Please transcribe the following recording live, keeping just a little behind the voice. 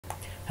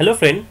Hello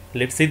friend,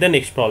 let's see the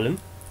next problem.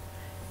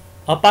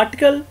 A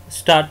particle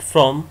start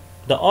from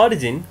the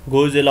origin,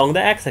 goes along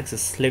the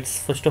x-axis. Let's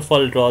first of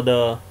all draw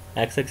the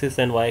x-axis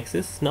and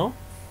y-axis now.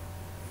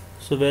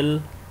 So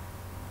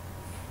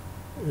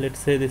let's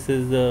say this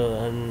is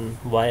the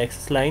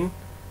y-axis line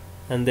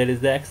and there is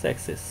the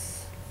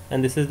x-axis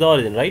and this is the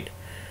origin, right?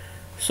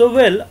 So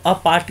a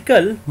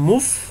particle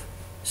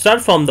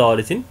start from the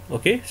origin,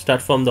 okay,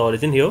 start from the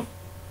origin here,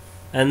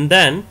 and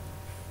then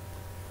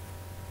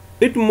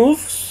it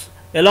moves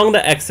along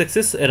the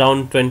x-axis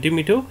around 20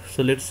 meter.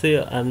 So let's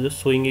say I'm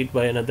just showing it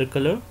by another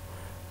color.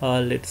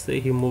 Let's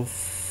say he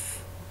moves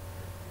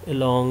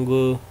along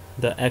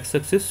the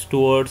x-axis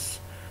towards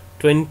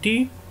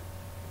 20,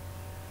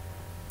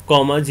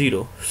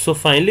 0. So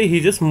finally he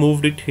just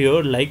moved it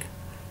here, like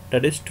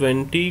that is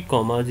 20,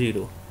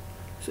 0.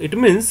 So it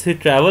means he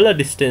travel a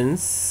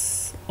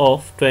distance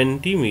of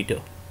 20 meter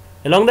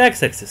along the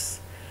x-axis,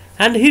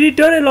 and he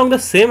returned along the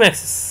same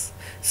axis,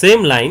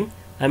 same line.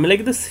 I mean,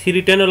 like this, he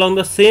returned along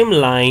the same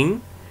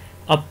line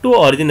up to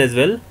origin as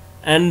well,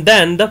 and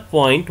then the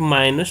point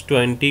minus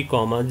 20,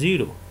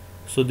 0.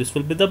 So this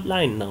will be the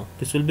line now.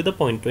 This will be the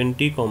point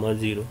 20,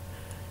 0.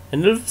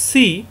 And we'll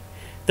see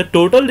the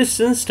total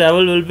distance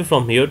travel will be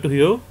from here to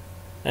here,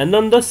 and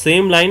on the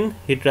same line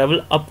he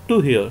travel up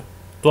to here,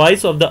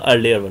 twice of the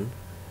earlier one,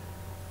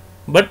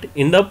 but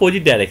in the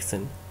opposite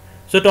direction.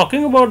 So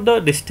talking about the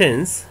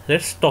distance,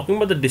 let's talking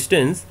about the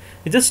distance.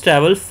 You just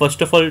travel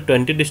first of all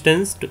 20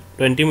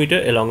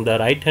 meter along the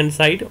right hand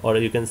side, or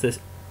you can say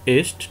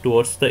east,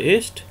 towards the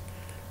east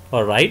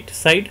or right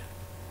side,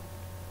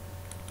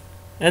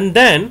 and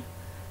then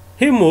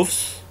he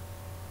moves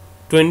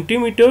 20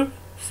 meter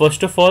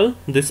first of all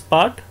this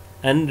part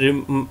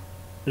and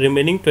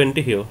remaining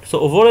 20 here.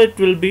 So overall it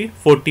will be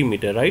 40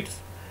 meter, right?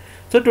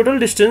 So total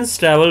distance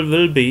travel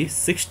will be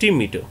 60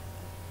 meter,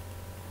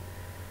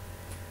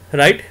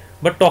 right?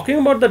 But talking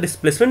about the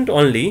displacement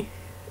only,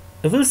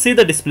 if we'll see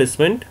the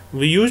displacement,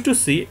 we used to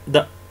see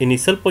the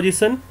initial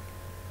position.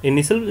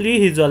 Initially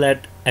he is all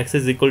at x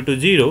is equal to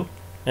 0,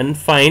 and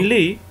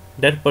finally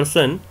that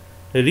person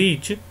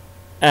reach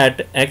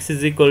at x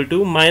is equal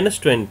to minus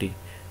 20.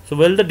 So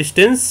the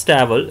distance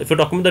travel, if you're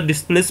talking about the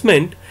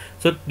displacement,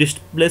 so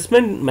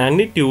displacement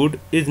magnitude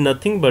is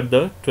nothing but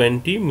the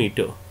 20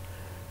 meter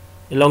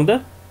along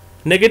the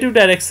negative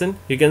direction.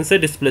 You can say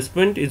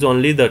displacement is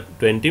only the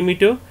 20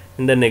 meter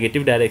in the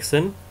negative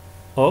direction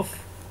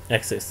of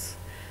axis.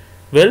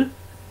 Well,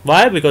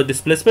 why? Because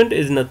displacement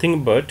is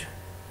nothing but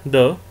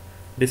the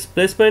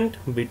displacement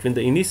between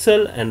the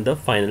initial and the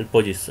final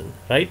position,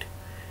 right?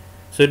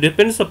 So it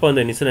depends upon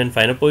the initial and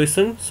final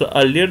position. So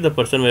earlier the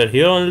person were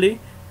here only,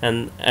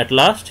 and at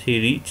last he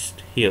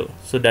reached here.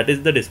 So that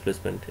is the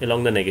displacement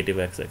along the negative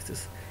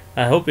x-axis.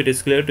 I hope it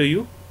is clear to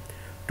you.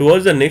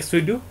 Towards the next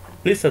video,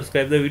 please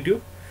subscribe the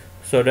video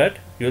so that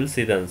you will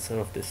see the answer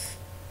of this.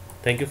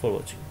 Thank you for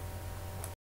watching.